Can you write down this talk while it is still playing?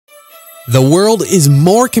The world is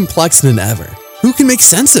more complex than ever. Who can make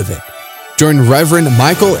sense of it? Join Reverend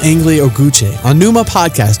Michael Angley Oguche on Numa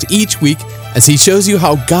Podcast each week as he shows you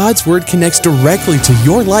how God's Word connects directly to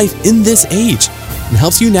your life in this age and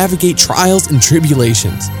helps you navigate trials and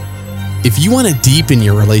tribulations. If you want to deepen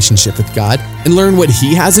your relationship with God and learn what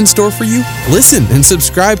He has in store for you, listen and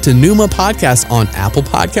subscribe to Numa Podcast on Apple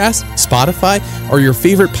Podcasts, Spotify, or your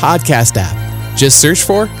favorite podcast app. Just search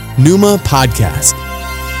for Numa Podcast.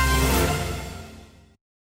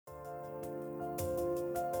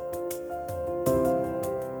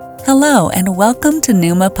 Hello and welcome to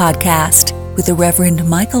Numa Podcast with the Reverend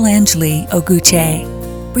Michael Angley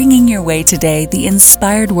Oguche, bringing your way today the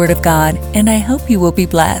inspired Word of God, and I hope you will be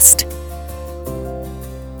blessed.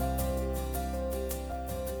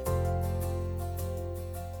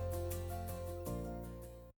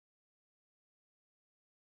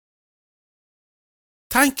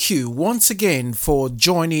 Thank you once again for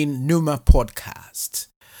joining Numa Podcast.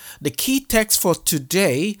 The key text for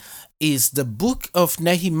today is the book of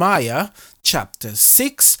Nehemiah, chapter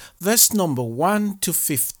 6, verse number 1 to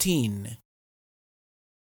 15.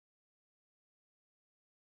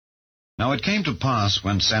 Now it came to pass,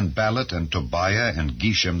 when Sanballat and Tobiah and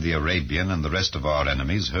Geshem the Arabian and the rest of our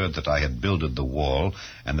enemies heard that I had builded the wall,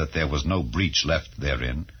 and that there was no breach left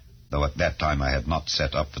therein, though at that time I had not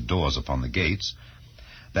set up the doors upon the gates,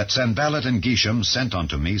 that Sanballat and Geshem sent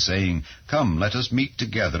unto me, saying, Come, let us meet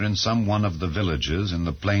together in some one of the villages in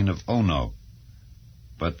the plain of Ono.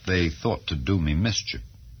 But they thought to do me mischief.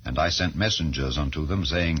 And I sent messengers unto them,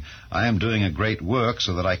 saying, I am doing a great work,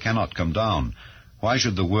 so that I cannot come down. Why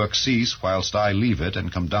should the work cease, whilst I leave it, and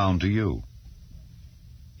come down to you?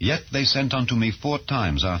 Yet they sent unto me 4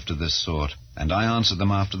 times after this sort, and I answered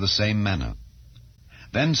them after the same manner.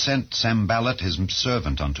 Then sent Sanballat his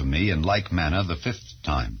servant unto me in like manner the 5th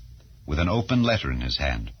time, with an open letter in his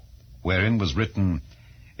hand, wherein was written,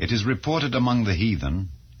 It is reported among the heathen,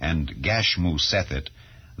 and Gashmu saith it,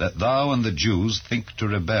 that thou and the Jews think to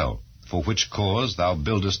rebel, for which cause thou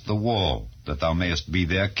buildest the wall, that thou mayest be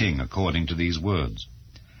their king according to these words.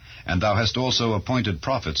 And thou hast also appointed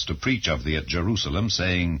prophets to preach of thee at Jerusalem,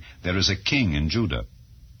 saying, There is a king in Judah.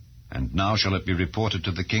 And now shall it be reported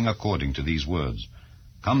to the king according to these words.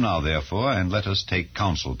 Come now, therefore, and let us take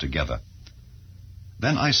counsel together.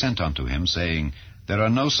 Then I sent unto him, saying, There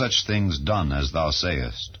are no such things done as thou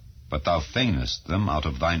sayest, but thou feignest them out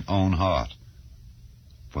of thine own heart.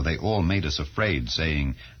 For they all made us afraid,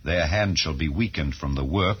 saying, Their hand shall be weakened from the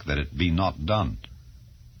work, that it be not done.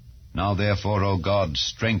 Now therefore, O God,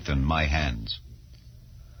 strengthen my hands.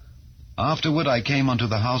 Afterward I came unto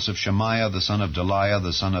the house of Shemaiah the son of Delaiah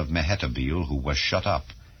the son of Mehetabeel, who was shut up.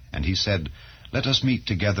 And he said, Let us meet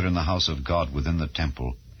together in the house of God within the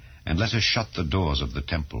temple, and let us shut the doors of the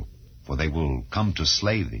temple, for they will come to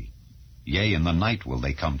slay thee. Yea, in the night will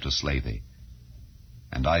they come to slay thee.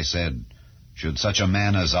 And I said, Should such a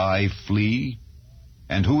man as I flee?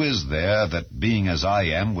 And who is there that, being as I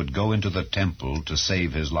am, would go into the temple to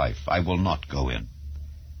save his life? I will not go in.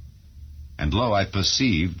 And lo, I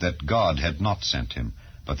perceived that God had not sent him,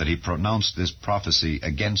 but that he pronounced this prophecy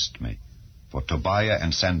against me. For Tobiah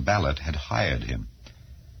and Sanballat had hired him.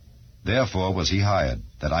 Therefore was he hired,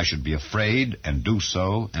 that I should be afraid, and do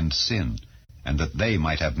so, and sin, and that they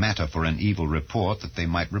might have matter for an evil report, that they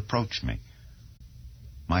might reproach me.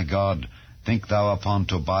 My God, think thou upon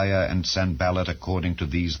Tobiah and Sanballat according to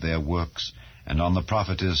these their works, and on the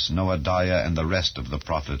prophetess Noadiah and the rest of the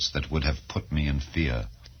prophets that would have put me in fear.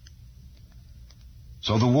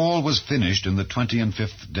 So the wall was finished in the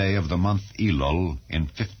 25th day of the month Elul, in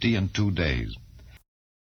 52 days.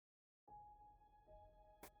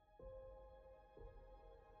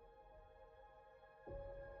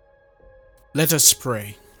 Let us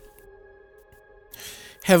pray.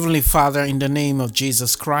 Heavenly Father, in the name of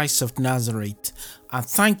Jesus Christ of Nazareth, I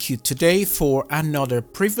thank you today for another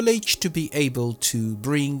privilege to be able to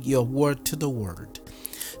bring your word to the world.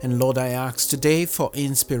 And Lord, I ask today for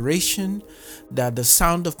inspiration, that the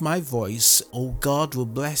sound of my voice, O God, will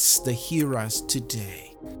bless the hearers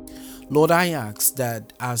today. Lord, I ask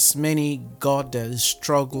that as many, God, that is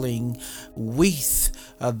struggling with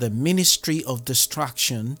the ministry of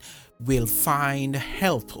distraction will find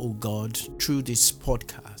help, O God, through this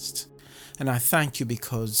podcast. And I thank you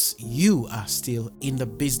because you are still in the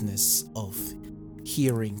business of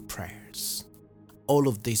hearing prayers. All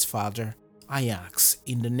of this, Father, I ask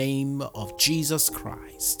in the name of Jesus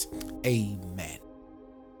Christ. Amen.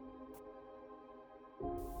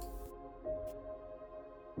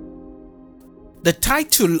 The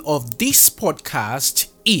title of this podcast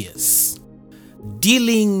is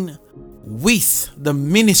Dealing with the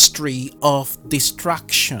Ministry of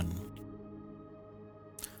Distraction.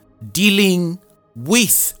 dealing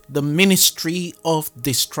with the ministry of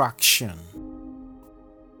distraction.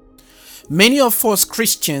 Many of us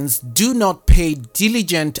Christians do not pay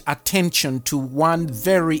diligent attention to one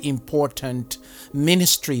very important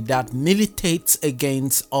ministry that militates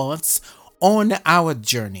against us on our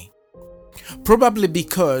journey. Probably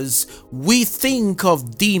because we think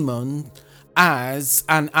of demon as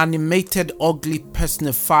an animated, ugly,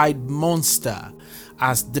 personified monster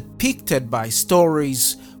as depicted by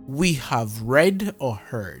stories we have read or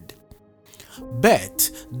heard.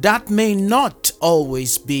 But that may not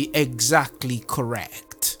always be exactly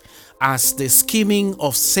correct, as the scheming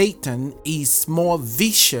of Satan is more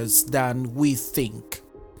vicious than we think.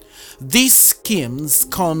 These schemes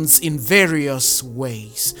comes in various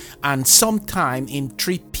ways, and sometimes in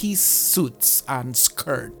three-piece suits and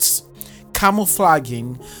skirts,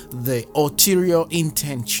 camouflaging the ulterior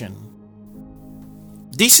intention.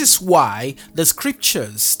 This is why the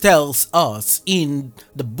scriptures tells us in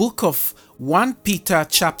the book of 1 Peter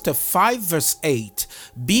chapter 5 verse 8,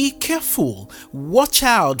 be careful, watch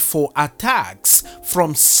out for attacks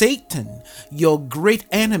from Satan, your great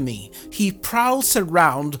enemy. He prowls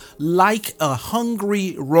around like a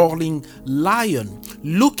hungry roaring lion,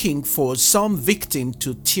 looking for some victim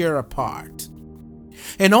to tear apart.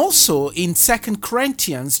 And also in 2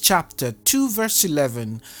 Corinthians chapter 2 verse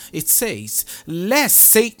 11, it says, lest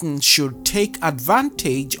Satan should take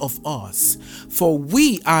advantage of us, for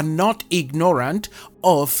we are not ignorant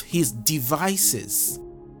of his devices.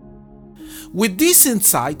 With this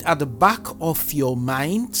insight at the back of your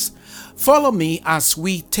minds, follow me as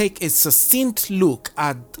we take a succinct look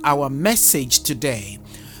at our message today.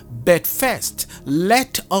 But first,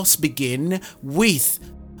 let us begin with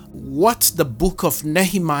what the book of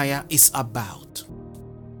Nehemiah is about.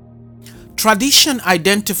 Tradition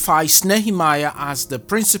identifies Nehemiah as the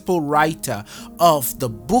principal writer of the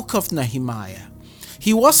book of Nehemiah.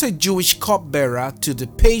 He was a Jewish cupbearer to the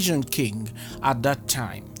Persian king at that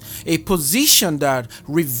time, a position that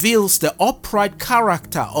reveals the upright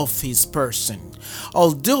character of his person.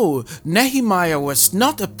 Although Nehemiah was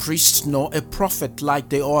not a priest nor a prophet like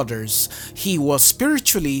the others, he was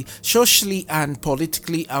spiritually, socially, and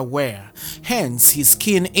politically aware. Hence, his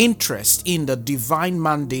keen interest in the divine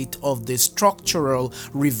mandate of the structural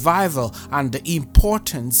revival and the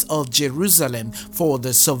importance of Jerusalem for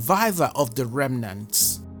the survival of the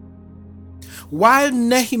remnants. While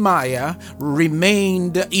Nehemiah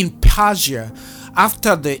remained in Persia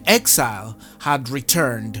after the exile had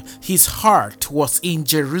returned, his heart was in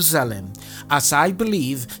Jerusalem, as I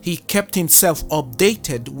believe he kept himself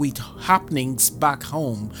updated with happenings back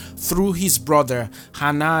home through his brother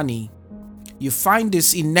Hanani. You find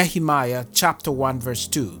this in Nehemiah chapter 1 verse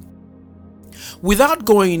 2. Without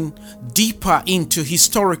going deeper into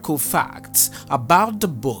historical facts about the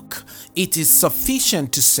book, it is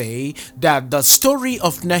sufficient to say that the story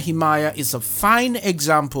of Nehemiah is a fine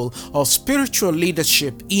example of spiritual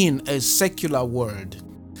leadership in a secular world.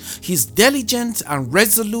 He's diligent and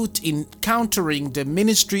resolute in countering the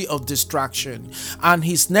ministry of distraction and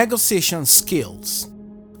his negotiation skills.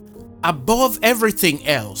 Above everything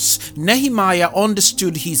else, Nehemiah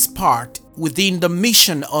understood his part within the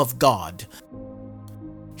mission of God.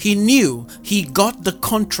 He knew he got the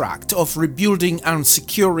contract of rebuilding and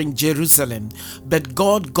securing Jerusalem, but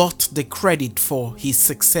God got the credit for his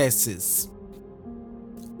successes.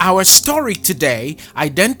 Our story today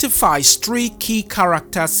identifies three key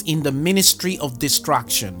characters in the ministry of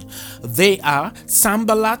distraction. They are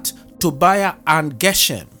Sanballat, Tobiah, and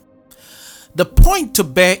Geshem. The point to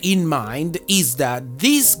bear in mind is that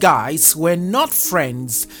these guys were not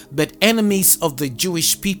friends but enemies of the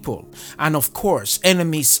Jewish people, and of course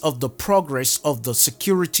enemies of the progress of the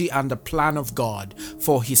security and the plan of God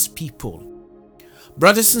for his people.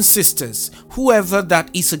 Brothers and sisters, whoever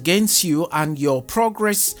that is against you and your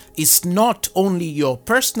progress is not only your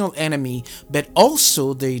personal enemy but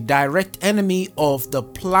also the direct enemy of the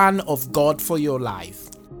plan of God for your life.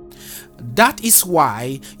 That is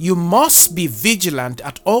why you must be vigilant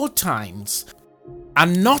at all times.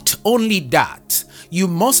 And not only that, you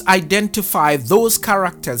must identify those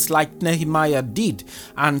characters like Nehemiah did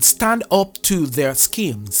and stand up to their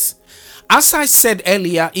schemes. As I said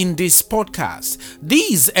earlier in this podcast,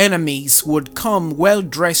 these enemies would come well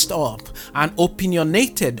dressed up and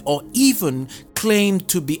opinionated or even claim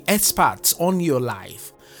to be experts on your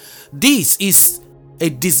life. This is a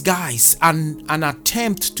disguise and an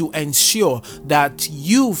attempt to ensure that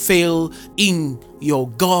you fail in your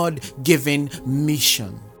God-given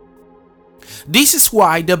mission. This is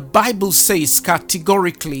why the Bible says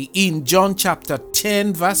categorically in John chapter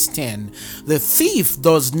 10 verse 10, the thief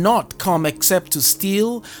does not come except to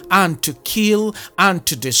steal and to kill and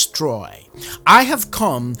to destroy. I have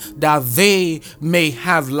come that they may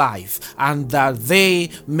have life and that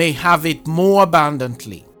they may have it more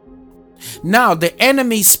abundantly. Now the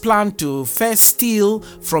enemies plan to first steal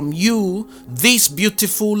from you this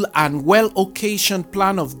beautiful and well-occasioned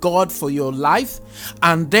plan of God for your life,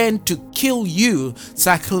 and then to kill you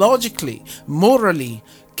psychologically, morally,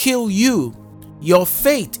 kill you, your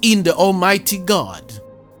faith in the Almighty God,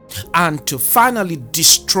 and to finally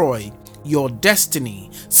destroy your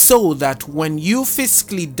destiny, so that when you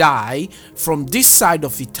physically die from this side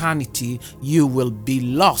of eternity, you will be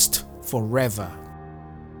lost forever.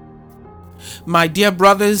 My dear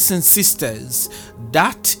brothers and sisters,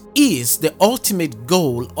 that is the ultimate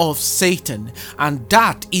goal of Satan, and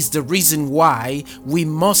that is the reason why we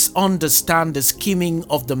must understand the scheming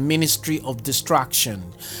of the ministry of distraction.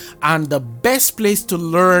 And the best place to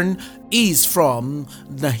learn is from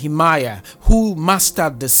Nehemiah, who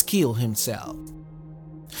mastered the skill himself.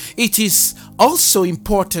 It is also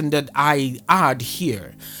important that I add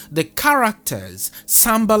here the characters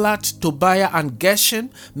Sanballat, Tobiah, and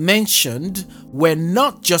Geshem mentioned were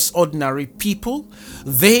not just ordinary people.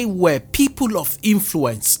 They were people of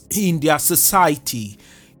influence in their society,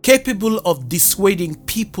 capable of dissuading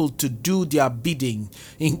people to do their bidding,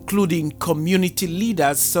 including community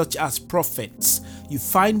leaders such as prophets. You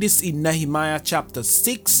find this in Nehemiah chapter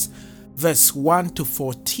 6 verse 1 to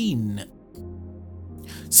 14.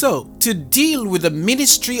 So, to deal with the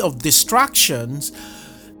ministry of distractions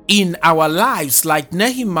in our lives like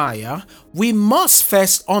Nehemiah, we must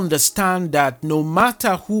first understand that no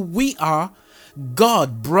matter who we are,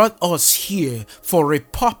 God brought us here for a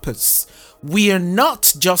purpose. We are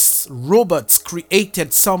not just robots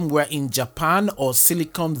created somewhere in Japan or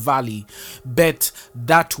Silicon Valley, but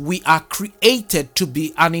that we are created to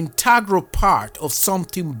be an integral part of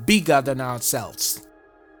something bigger than ourselves.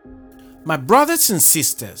 My brothers and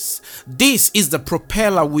sisters, this is the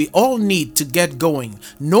propeller we all need to get going,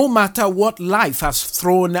 no matter what life has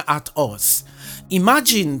thrown at us.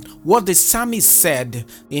 Imagine what the psalmist said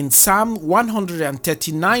in Psalm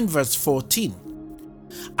 139 verse 14.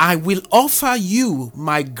 I will offer you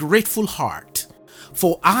my grateful heart,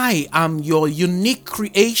 for I am your unique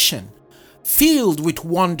creation, filled with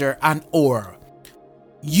wonder and awe.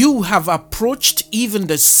 You have approached even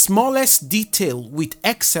the smallest detail with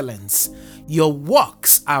excellence. Your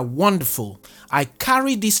works are wonderful. I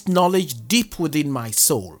carry this knowledge deep within my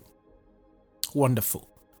soul. Wonderful.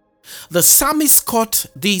 The psalmist caught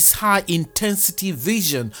this high-intensity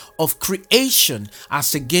vision of creation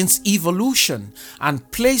as against evolution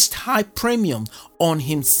and placed high premium on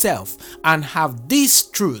himself and have this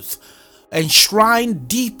truth enshrined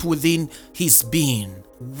deep within his being.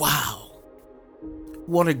 Wow!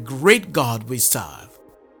 What a great God we serve.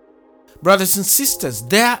 Brothers and sisters,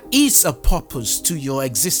 there is a purpose to your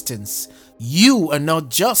existence. You are not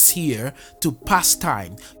just here to pass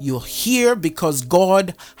time. You're here because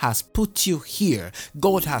God has put you here.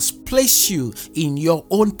 God has placed you in your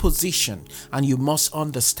own position, and you must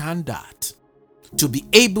understand that to be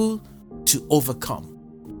able to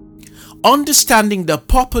overcome. Understanding the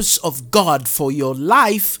purpose of God for your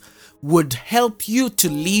life would help you to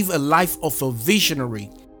live a life of a visionary.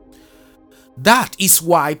 That is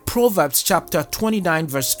why Proverbs chapter 29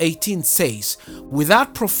 verse 18 says,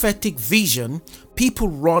 without prophetic vision, people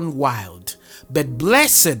run wild, but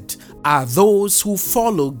blessed are those who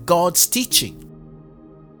follow God's teaching.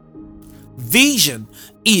 Vision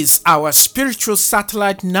is our spiritual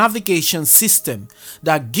satellite navigation system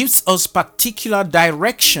that gives us particular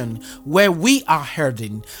direction where we are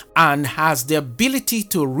heading and has the ability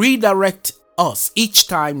to redirect us each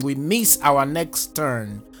time we miss our next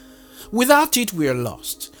turn. Without it, we are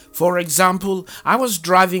lost. For example, I was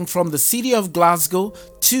driving from the city of Glasgow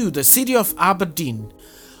to the city of Aberdeen.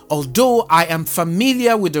 Although I am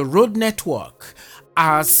familiar with the road network,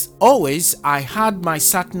 as always, I had my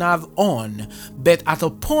sat-nav on, but at a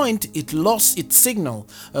point it lost its signal,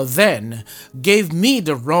 then gave me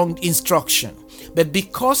the wrong instruction. But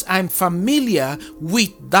because I'm familiar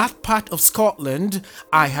with that part of Scotland,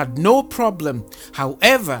 I had no problem.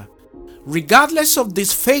 However, regardless of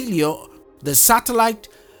this failure, the satellite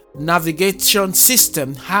navigation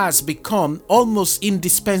system has become almost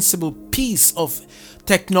indispensable piece of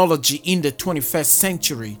technology in the 21st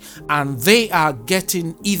century, and they are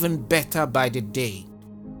getting even better by the day.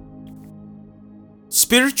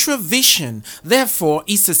 Spiritual vision, therefore,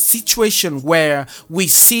 is a situation where we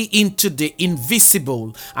see into the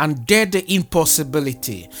invisible and dare the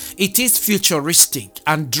impossibility. It is futuristic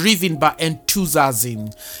and driven by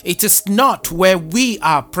enthusiasm. It is not where we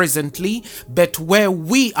are presently, but where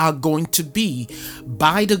we are going to be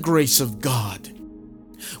by the grace of God.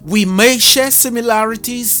 We may share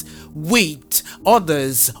similarities with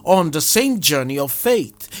others on the same journey of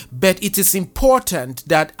faith, but it is important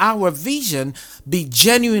that our vision be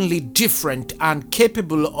genuinely different and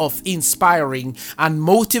capable of inspiring and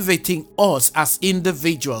motivating us as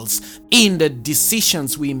individuals in the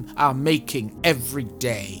decisions we are making every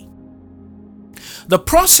day. The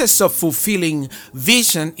process of fulfilling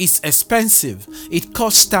vision is expensive. It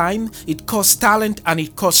costs time, it costs talent, and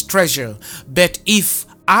it costs treasure. But if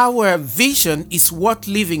our vision is worth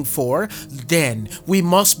living for, then we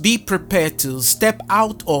must be prepared to step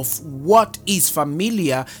out of what is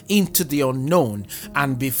familiar into the unknown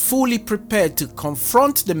and be fully prepared to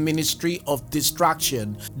confront the ministry of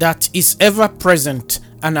distraction that is ever present,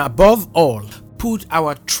 and above all, put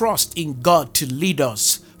our trust in God to lead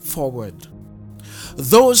us forward.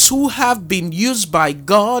 Those who have been used by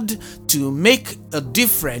God to make a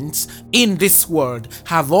difference in this world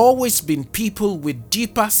have always been people with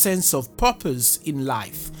deeper sense of purpose in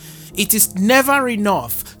life. It is never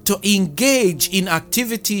enough to engage in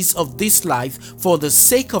activities of this life for the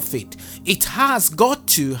sake of it. It has got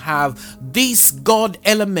to have this God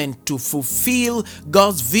element to fulfill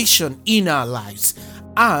God's vision in our lives.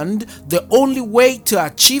 And the only way to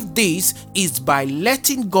achieve this is by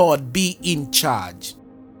letting God be in charge.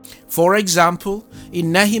 For example,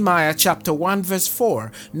 in Nehemiah chapter 1 verse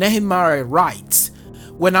 4, Nehemiah writes,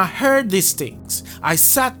 "When I heard these things, I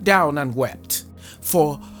sat down and wept.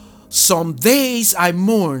 For some days I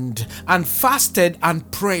mourned and fasted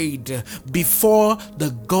and prayed before the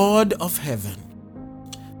God of heaven."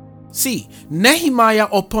 See, Nehemiah,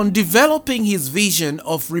 upon developing his vision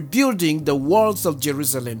of rebuilding the walls of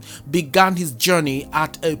Jerusalem, began his journey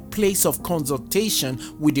at a place of consultation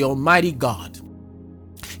with the Almighty God.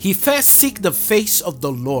 He first sought the face of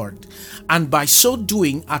the Lord, and by so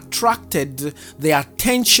doing attracted the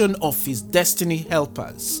attention of his destiny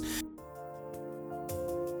helpers.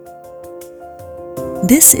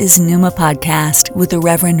 This is Numa Podcast with the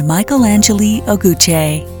Reverend Michael Angeli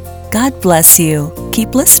Oguche. God bless you.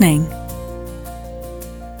 Keep listening.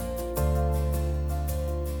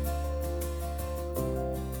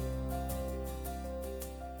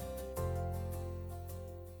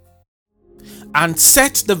 And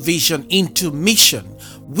set the vision into mission,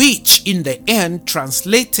 which in the end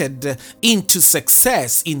translated into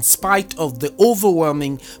success in spite of the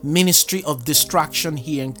overwhelming ministry of distraction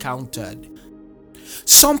he encountered.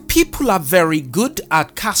 Some people are very good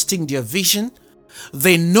at casting their vision.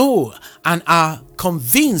 They know and are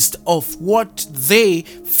convinced of what they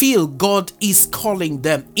feel God is calling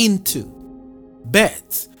them into,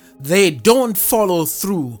 but they don't follow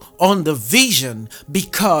through on the vision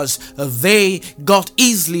because they got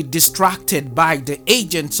easily distracted by the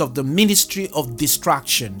agents of the ministry of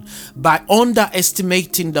distraction by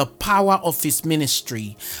underestimating the power of his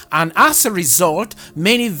ministry. And as a result,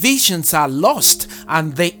 many visions are lost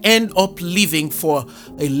and they end up living for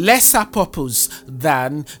a lesser purpose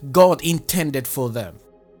than God intended for them.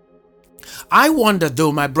 I wonder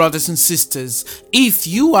though, my brothers and sisters, if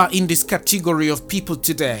you are in this category of people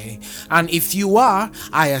today. And if you are,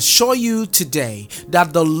 I assure you today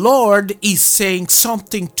that the Lord is saying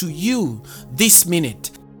something to you this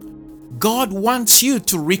minute. God wants you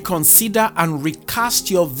to reconsider and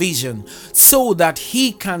recast your vision so that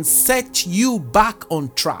He can set you back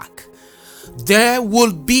on track. There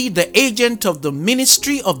will be the agent of the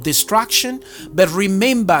ministry of distraction, but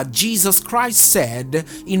remember, Jesus Christ said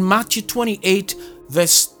in Matthew 28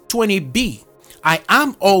 verse 20b, "I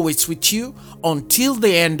am always with you until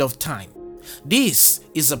the end of time." This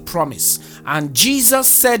is a promise, and Jesus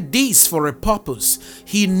said this for a purpose.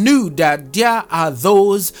 He knew that there are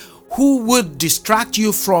those who would distract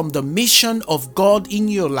you from the mission of God in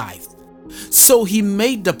your life, so He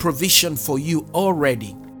made the provision for you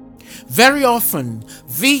already. Very often,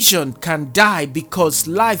 vision can die because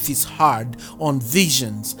life is hard on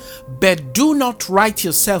visions. But do not write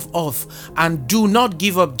yourself off and do not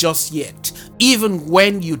give up just yet. Even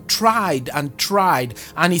when you tried and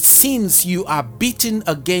it seems you are beaten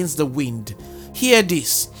against the wind. Hear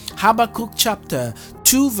this, Habakkuk chapter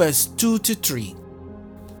 2 verse 2 to 3.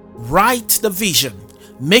 Write the vision,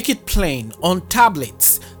 make it plain on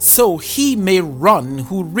tablets, so he may run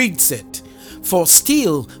who reads it. For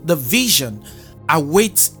still the vision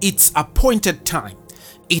awaits its appointed time.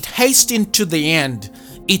 It hastens to the end.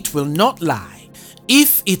 It will not lie.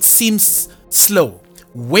 If it seems slow,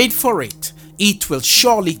 wait for it. It will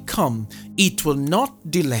surely come. It will not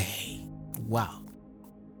delay. Wow.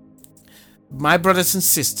 My brothers and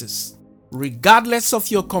sisters, regardless of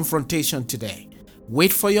your confrontation today,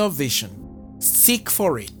 wait for your vision, seek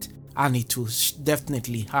for it, and it will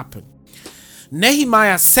definitely happen.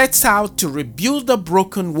 Nehemiah sets out to rebuild the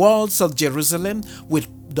broken walls of Jerusalem with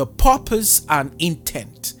the purpose and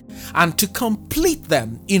intent, and to complete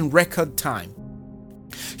them in record time.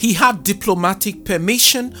 He had diplomatic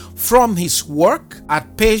permission from his work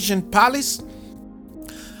at Persian palace,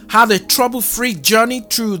 had a trouble-free journey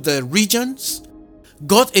through the regions,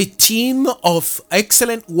 got a team of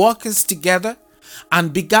excellent workers together,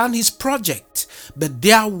 and began his project. But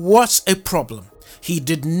there was a problem. He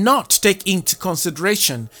did not take into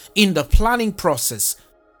consideration in the planning process.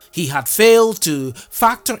 He had failed to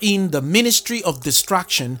factor in the ministry of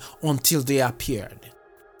distraction until they appeared.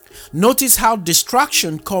 Notice how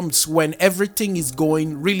distraction comes when everything is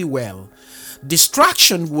going really well.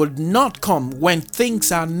 Distraction would not come when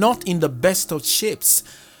things are not in the best of shapes,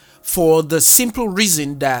 for the simple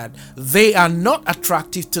reason that they are not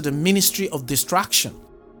attractive to the ministry of distraction.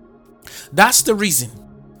 That's the reason.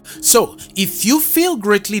 So, if you feel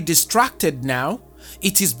greatly distracted now,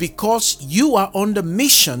 it is because you are on the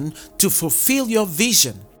mission to fulfill your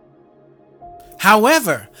vision.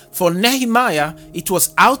 However, for Nehemiah, it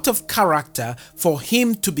was out of character for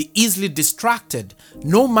him to be easily distracted.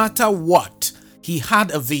 No matter what, he had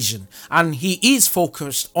a vision, and he is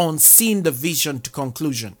focused on seeing the vision to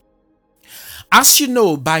conclusion. As you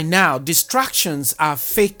know by now, distractions are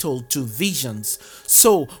fatal to visions.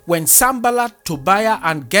 So when Sanballat, Tobiah,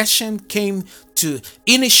 and Geshem came to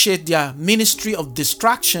initiate their ministry of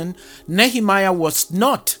distraction, Nehemiah was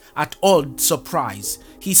not at all surprised.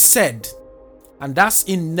 He said, and that's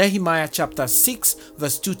in Nehemiah chapter 6,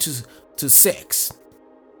 verse 2 to 6.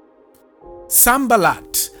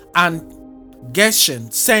 Sanballat and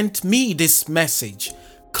Geshem sent me this message.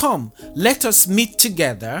 Come, let us meet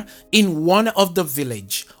together in one of the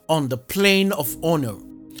village on the plain of honor.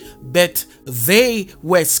 But they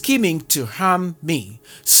were scheming to harm me.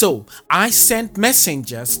 So I sent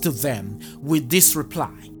messengers to them with this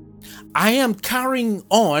reply. I am carrying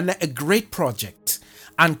on a great project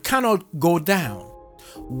and cannot go down.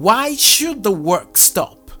 Why should the work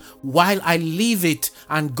stop while I leave it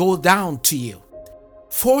and go down to you?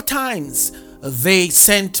 4 times they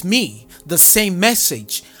sent me the same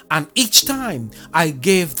message, and each time I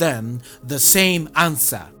gave them the same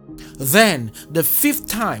answer. Then the 5th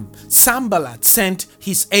time, Sanballat sent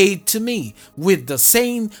his aide to me with the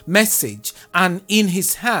same message, and in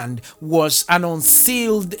his hand was an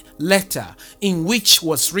unsealed letter in which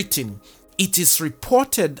was written, "It is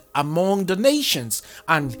reported among the nations,"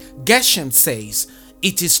 and Geshem says,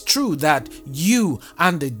 "It is true that you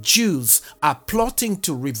and the Jews are plotting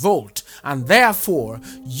to revolt, and therefore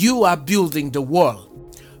you are building the wall.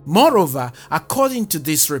 Moreover, according to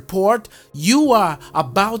this report, you are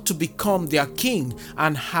about to become their king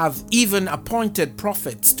and have even appointed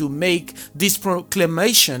prophets to make this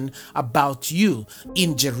proclamation about you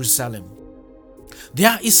in Jerusalem.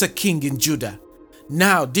 There is a king in Judah.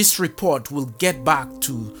 Now this report will get back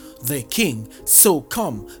to the king, so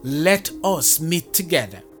come, let us meet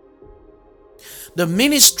together." The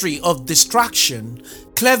ministry of distraction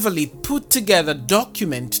cleverly put together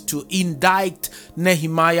document to indict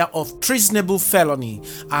Nehemiah of treasonable felony,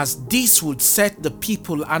 as this would set the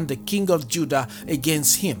people and the king of Judah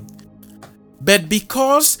against him. But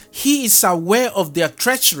because he is aware of their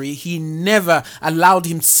treachery, he never allowed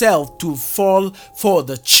himself to fall for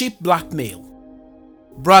the cheap blackmail.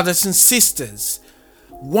 Brothers and sisters,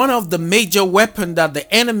 one of the major weapons that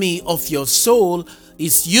the enemy of your soul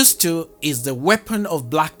is used to is the weapon of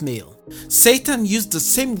blackmail. Satan used the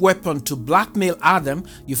same weapon to blackmail Adam.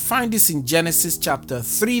 You find this in Genesis chapter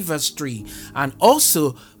 3 verse 3, and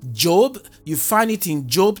also Job. You find it in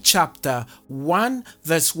Job chapter 1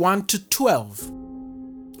 verse 1 to 12.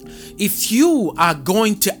 If you are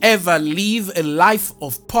going to ever live a life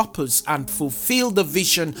of purpose and fulfill the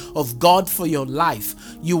vision of God for your life,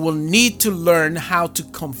 you will need to learn how to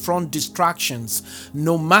confront distractions,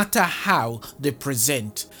 no matter how they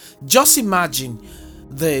present. Just imagine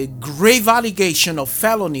the grave allegation of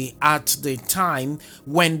felony at the time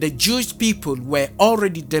when the Jewish people were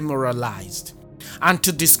already demoralized. And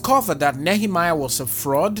to discover that Nehemiah was a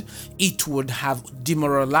fraud, it would have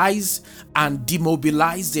demoralized and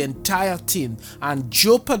demobilized the entire team and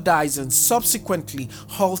jeopardized and subsequently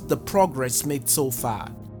halt the progress made so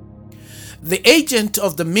far. The agent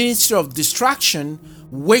of the Ministry of Distraction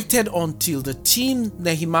waited until the team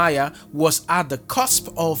Nehemiah was at the cusp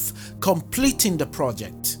of completing the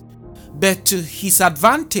project. But to his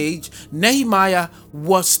advantage, Nehemiah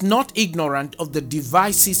was not ignorant of the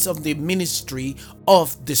devices of the Ministry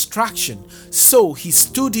of Distraction, so he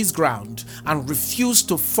stood his ground and refused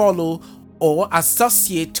to follow or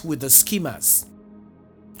associate with the schemers.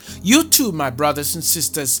 You too, my brothers and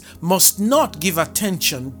sisters, must not give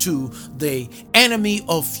attention to the enemy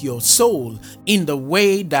of your soul in the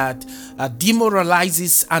way that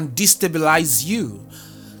demoralizes and destabilizes you,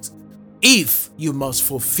 if you must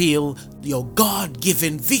fulfill your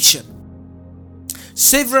God-given vision.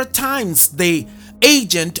 Several times the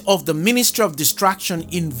agent of the Ministry of Distraction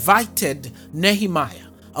invited Nehemiah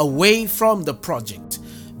away from the project,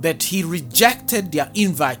 but he rejected their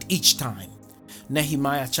invite each time.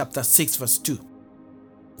 Nehemiah chapter 6 verse 2.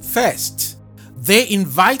 First, they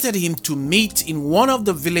invited him to meet in one of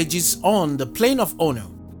the villages on the plain of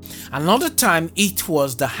Ono. Another time it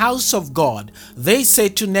was the house of God. They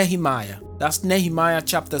said to Nehemiah, that's Nehemiah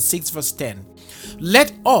chapter 6 verse 10,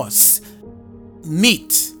 let us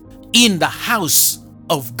meet in the house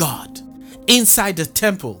of God, inside the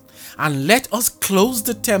temple, and let us close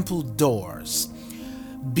the temple doors,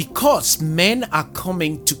 because men are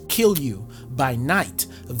coming to kill you by night.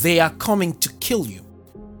 They are coming to kill you.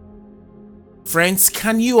 Friends,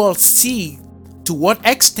 can you all see to what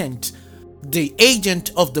extent the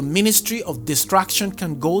agent of the Ministry of Distraction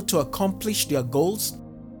can go to accomplish their goals?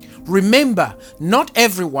 Remember, not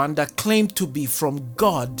everyone that claim to be from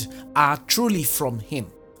God are truly from Him.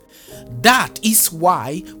 That is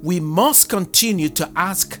why we must continue to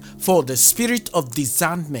ask for the spirit of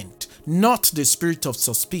discernment, not the spirit of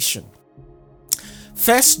suspicion.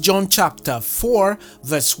 1 John chapter 4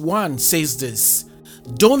 verse 1 says this: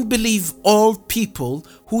 don't believe all people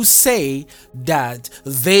who say that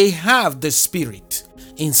they have the Spirit.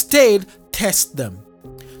 Instead, test them.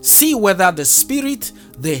 See whether the Spirit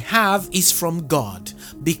they have is from God,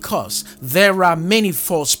 because there are many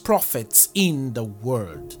false prophets in the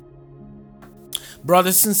world.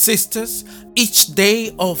 Brothers and sisters, each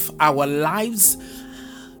day of our lives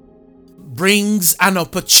brings an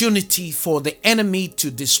opportunity for the enemy to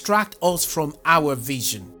distract us from our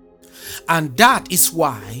vision. And that is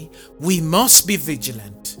why we must be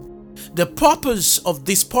vigilant. The purpose of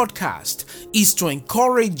this podcast is to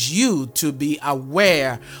encourage you to be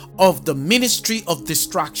aware of the Ministry of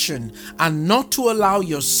Distraction and not to allow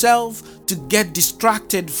yourself to get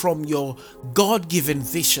distracted from your God-given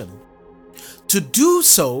vision. To do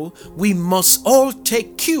so, we must all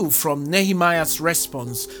take cue from Nehemiah's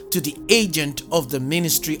response to the agent of the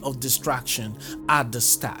Ministry of Distraction at the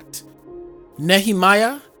start.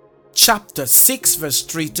 Nehemiah chapter 6 verse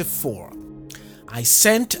 3 to 4. I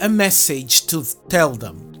sent a message to tell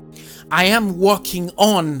them, I am working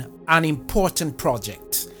on an important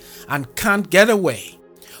project and can't get away.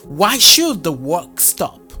 Why should the work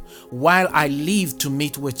stop while I leave to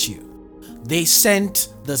meet with you? They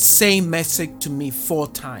sent the same message to me 4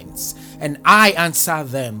 times, and I answered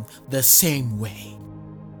them the same way.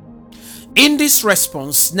 In this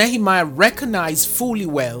response, Nehemiah recognized fully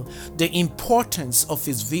well the importance of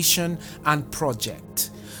his vision and project,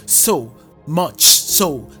 so much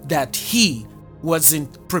so that he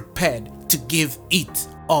wasn't prepared to give it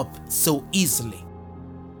up so easily.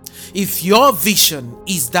 If your vision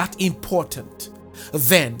is that important,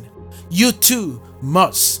 then you too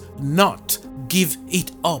must not give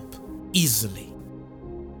it up easily.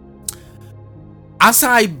 As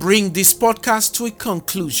I bring this podcast to a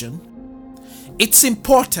conclusion, it's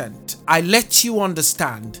important I let you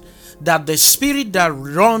understand that the spirit that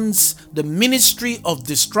runs the Ministry of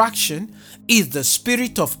Distraction is the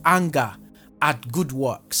spirit of anger at good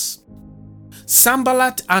works.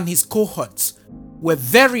 Sanballat and his cohorts were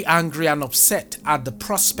very angry and upset at the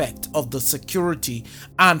prospect of the security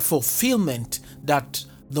and fulfillment that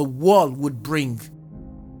the wall would bring.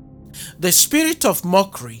 The spirit of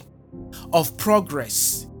mockery, of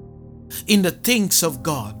progress in the things of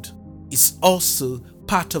God, is also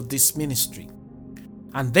part of this ministry.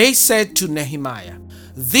 And they said to Nehemiah,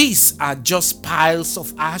 these are just piles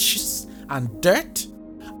of ashes and dirt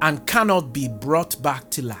and cannot be brought back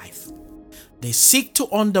to life. They seek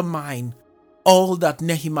to undermine all that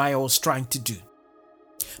Nehemiah was trying to do.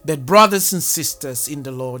 But brothers and sisters in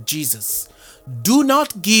the Lord Jesus, do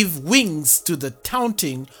not give wings to the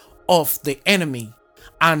taunting of the enemy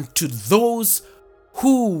and to those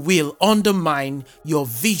who will undermine your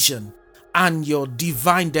vision and your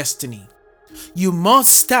divine destiny. You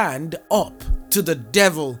must stand up to the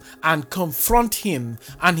devil and confront him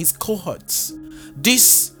and his cohorts.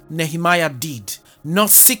 This Nehemiah did, not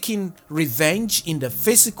seeking revenge in the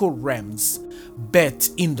physical realms, but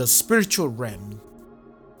in the spiritual realm.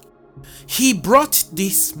 He brought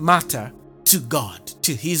this matter to God,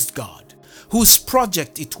 to his God, whose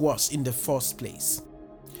project it was in the first place.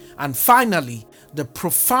 And finally, the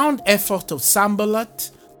profound effort of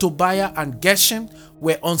Sanballat, Tobiah, and Geshem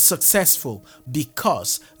were unsuccessful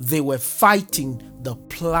because they were fighting the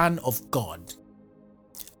plan of God.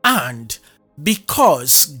 And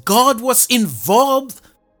because God was involved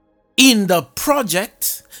in the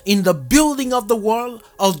project, in the building of the wall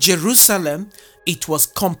of Jerusalem, it was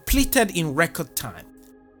completed in record time.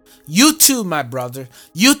 You too, my brother,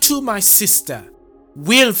 you too, my sister,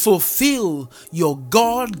 will fulfill your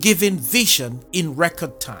God-given vision in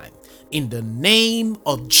record time. In the name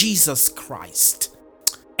of Jesus Christ.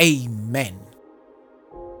 Amen.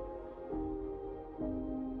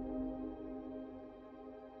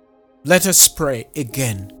 Let us pray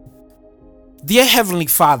again. Dear Heavenly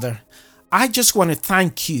Father, I just want to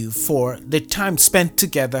thank you for the time spent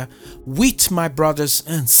together with my brothers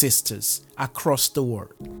and sisters across the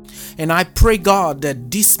world. And I pray, God, that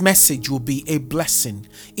this message will be a blessing.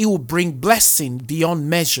 It will bring blessing beyond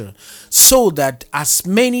measure, so that as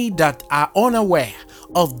many that are unaware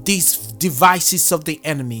of these devices of the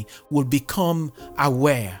enemy will become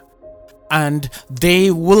aware. And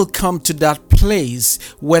they will come to that place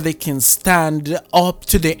where they can stand up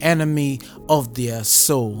to the enemy of their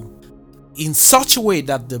soul in such a way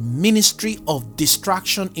that the ministry of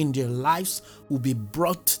distraction in their lives will be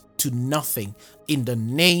brought to nothing, in the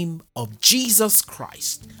name of Jesus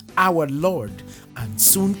Christ, our Lord and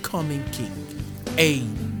soon coming King.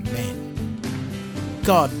 Amen.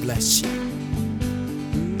 God bless you.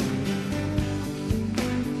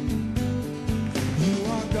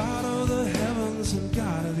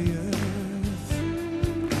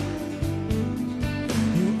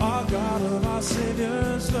 God of our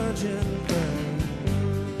Savior's virgin birth.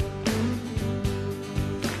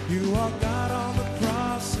 You are God on the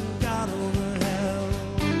cross and God over hell.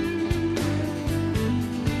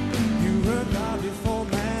 You were God before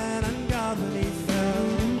man and God when he fell.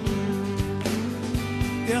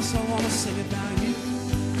 Yes, I want to sing it now.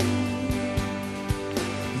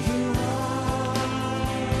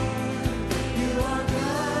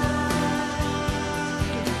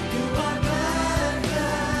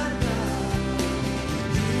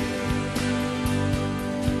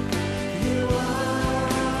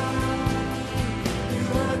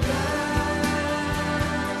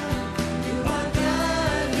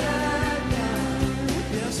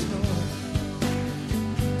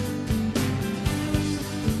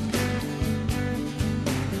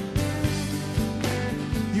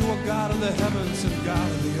 God of the heavens and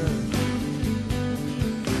God of the earth.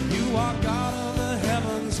 You are God of the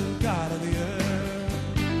heavens and God of the earth.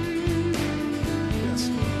 Yes,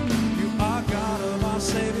 Lord. You are God of our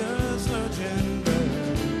Savior's virgin birth.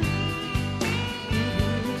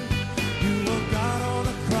 You were God on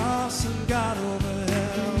the cross and God over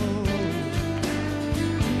hell.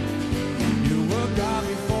 You were God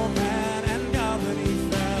before man and God when he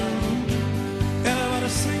fell. Everybody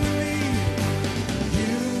sing with me.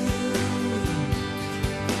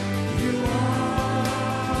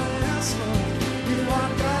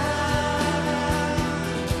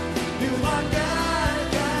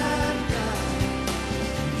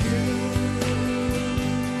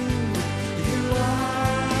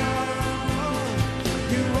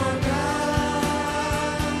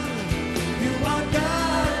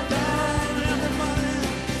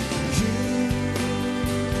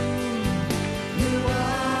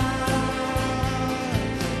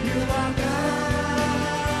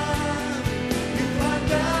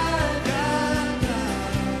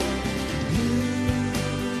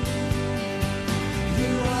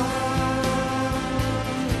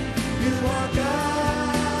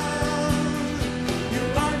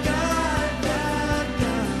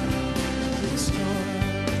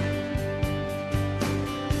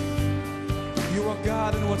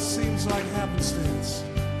 God in what seems like happenstance,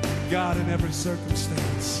 God in every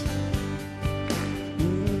circumstance.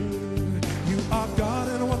 You are God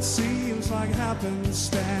in what seems like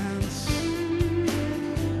happenstance.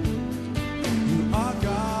 You are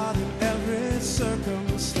God in every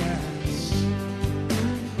circumstance.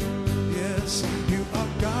 Yes, you are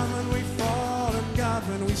God when we fall and God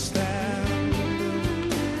when we stand.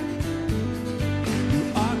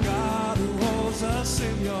 You are God who holds us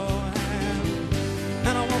in your hand.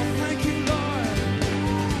 And I want to thank you, Lord.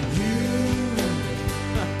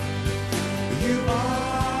 You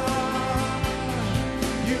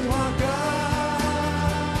are God.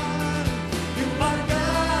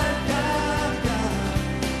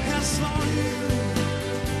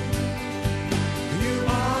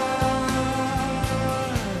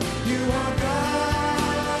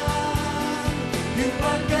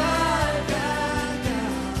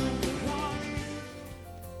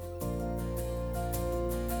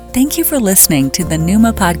 Thank you for listening to the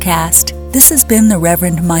Pneuma Podcast. This has been the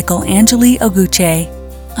Reverend Michael Angeli Oguche.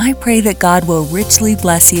 I pray that God will richly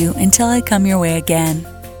bless you until I come your way again.